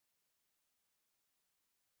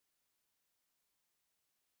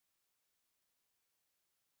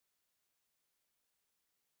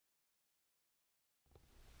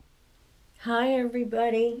Hi,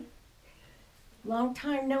 everybody. Long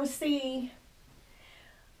time no see.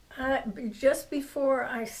 Just before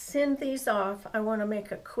I send these off, I want to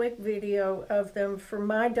make a quick video of them for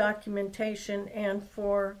my documentation and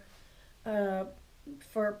uh,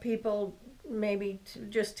 for people maybe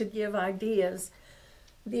just to give ideas.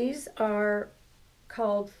 These are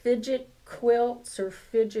called fidget quilts or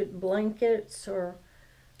fidget blankets or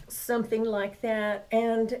something like that.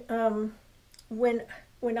 And when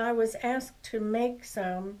when I was asked to make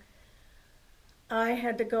some, I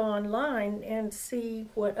had to go online and see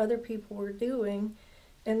what other people were doing,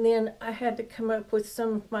 and then I had to come up with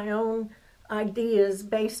some of my own ideas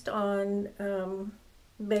based on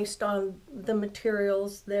the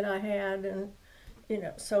materials that I had, and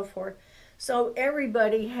so forth. So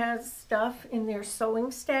everybody has stuff in their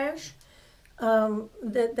sewing stash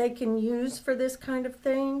that they can use for this kind of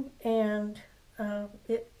thing, and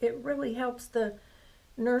it really helps the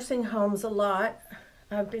nursing homes a lot.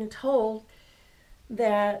 I've been told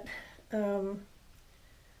that um,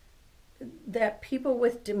 that people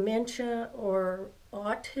with dementia or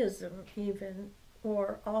autism, even,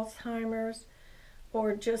 or Alzheimer's,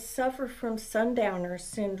 or just suffer from Sundowner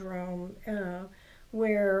syndrome,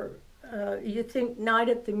 where you think Night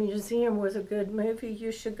at the Museum was a good movie,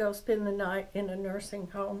 you should go spend the night in a nursing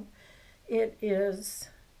home. It is,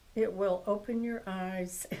 it will open your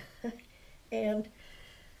eyes. And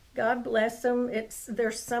God bless them.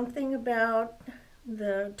 There's something about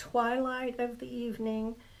the twilight of the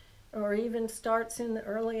evening, or even starts in the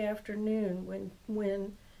early afternoon,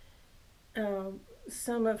 when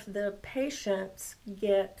some of the patients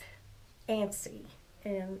get antsy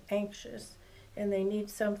and anxious, and they need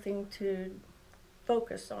something to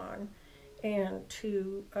focus on and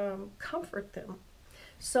to comfort them.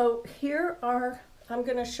 So here are, I'm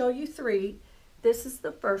going to show you three. This is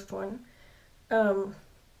the first one.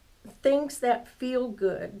 Things that feel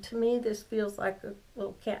good. To me, this feels like a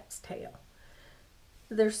little cat's tail.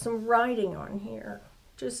 There's some writing on here,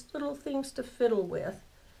 just little things to fiddle with.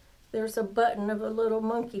 There's a button of a little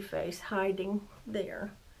monkey face hiding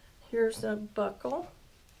there. Here's a buckle.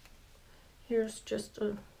 Here's just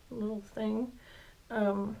a little thing,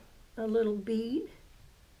 a little bead.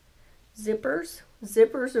 Zippers.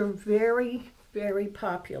 Zippers are very, very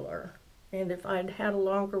popular, and if I'd had a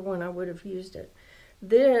longer one, I would have used it.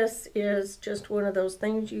 This is just one of those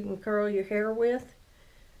things you can curl your hair with.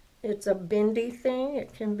 It's a bendy thing.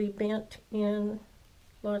 It can be bent in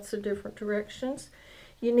lots of different directions.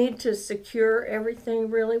 You need to secure everything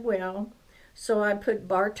really well. So I put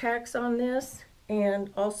bar tacks on this and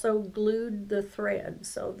also glued the thread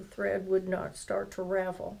so the thread would not start to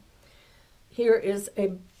ravel. Here is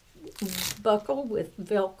a buckle with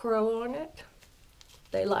Velcro on it.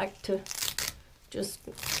 They like to just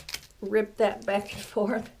rip that back and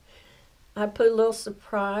forth. I put a little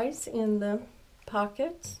surprise in the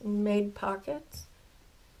pockets, made pockets.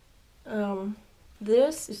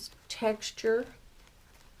 This is texture.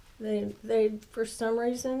 They for some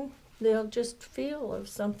reason, they'll just feel of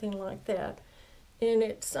something like that. And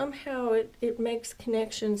it makes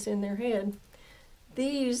connections in their head.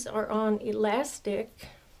 These are on elastic,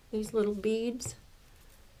 these little beads,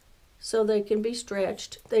 so they can be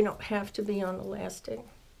stretched. They don't have to be on elastic.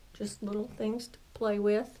 Just little things to play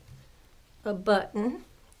with. A button.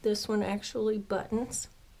 This one actually buttons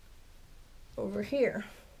over here.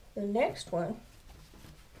 The next one,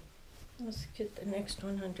 let's get the next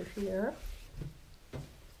one under here.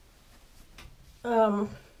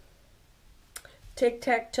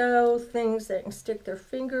 Tic-tac-toe, things that can stick their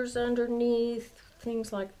fingers underneath,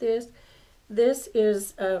 things like this. This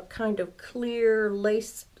is a kind of clear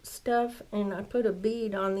lace stuff, and I put a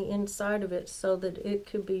bead on the inside of it so that it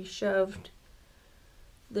could be shoved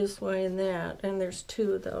this way and that, and there's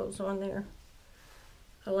two of those on there.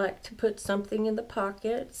 I like to put something in the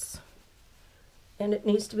pockets, and it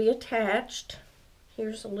needs to be attached.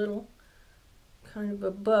 Here's a little kind of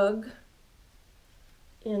a bug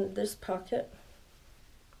in this pocket.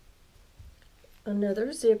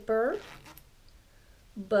 Another zipper,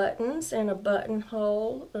 buttons and a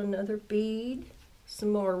buttonhole, another bead,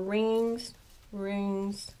 some more rings,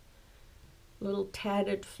 little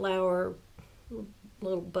tatted flower,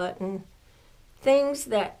 little button. Things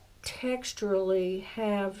that texturally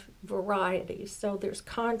have variety, so there's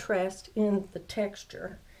contrast in the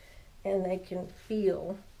texture, and they can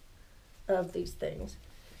feel of these things.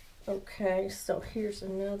 Okay, so here's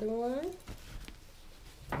another one.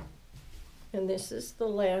 And this is the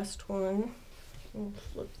last one. I'll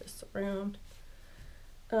flip this around.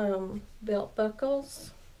 Belt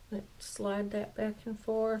buckles. Slide that back and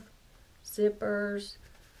forth. Zippers.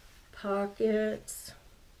 Pockets.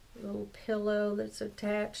 little pillow that's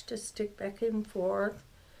attached to stick back and forth,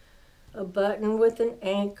 a button with an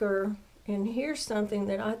anchor, and here's something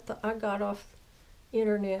that I got off the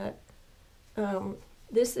internet.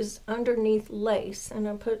 This is underneath lace, and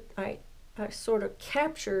I sort of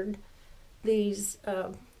captured these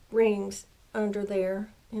rings under there,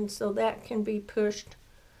 and so that can be pushed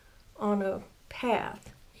on a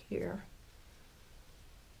path here.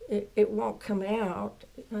 It won't come out,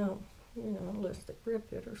 unless they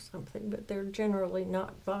rip it or something, but they're generally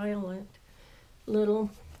not violent. Little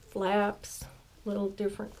flaps, little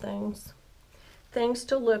different things. Things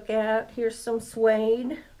to look at. Here's some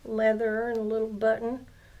suede leather and a little button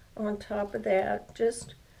on top of that.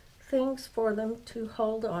 Just things for them to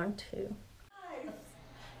hold on to.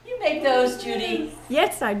 You make those, Judy?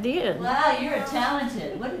 Yes, I did. Wow, you're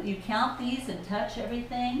talented. What did you count these and touch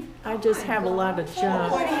everything? I just have a lot of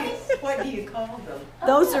junk. What do you call them?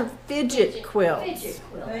 Those are fidget quilts. Fidget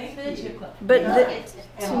quilt. Fidget quilt. But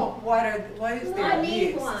What is their I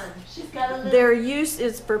need use? one. She's got a little. their use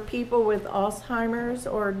is for people with Alzheimer's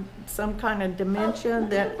or some kind of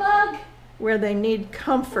dementia Bug. where they need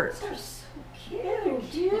comfort. They're so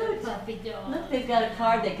cute. Puppy dog. Look, they've got a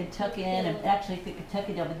card they could tuck in, and actually they could tuck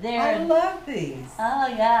it over there. I love these. Oh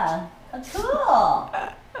yeah. Oh,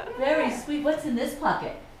 cool. Very sweet. What's in this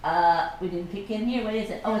pocket? We didn't peek in here. What is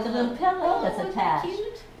it? Oh, it's a little pillow that's isn't attached. that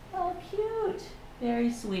cute? Oh, cute.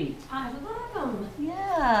 Very sweet. I love them.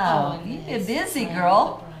 Yeah. Oh, You're nice. busy, Brave,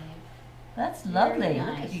 girl. brave. That's lovely.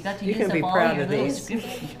 nice. Look at you got to You use can up be all proud your of little these.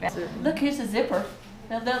 scoops. Look, here's a zipper.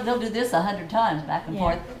 They'll do this 100 times back and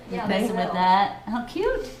forth. Yeah, Messing they with will. that. How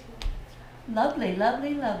cute. Lovely,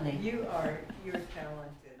 lovely, lovely. You're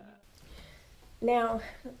talented. Now,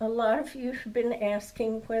 a lot of you have been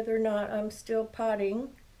asking whether or not I'm still potting.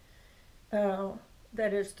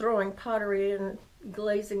 That is, throwing pottery and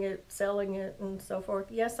glazing it, selling it, and so forth.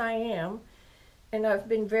 Yes, I am. And I've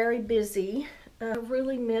been very busy. I've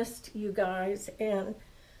really missed you guys, and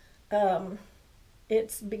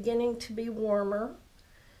it's beginning to be warmer.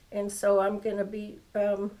 And so I'm going to be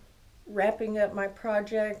wrapping up my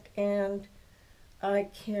project, and I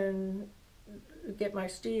can get my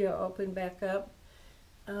studio open back up.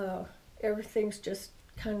 Everything's just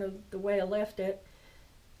kind of the way I left it.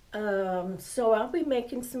 So I'll be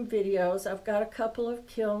making some videos. I've got a couple of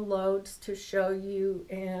kiln loads to show you,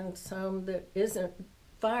 and some that isn't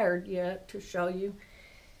fired yet to show you.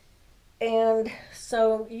 And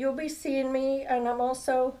so you'll be seeing me, and I'm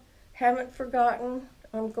also, haven't forgotten,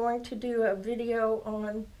 I'm going to do a video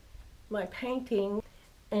on my painting,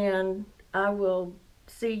 and I will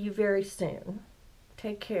see you very soon.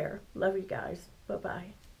 Take care. Love you guys. Bye-bye.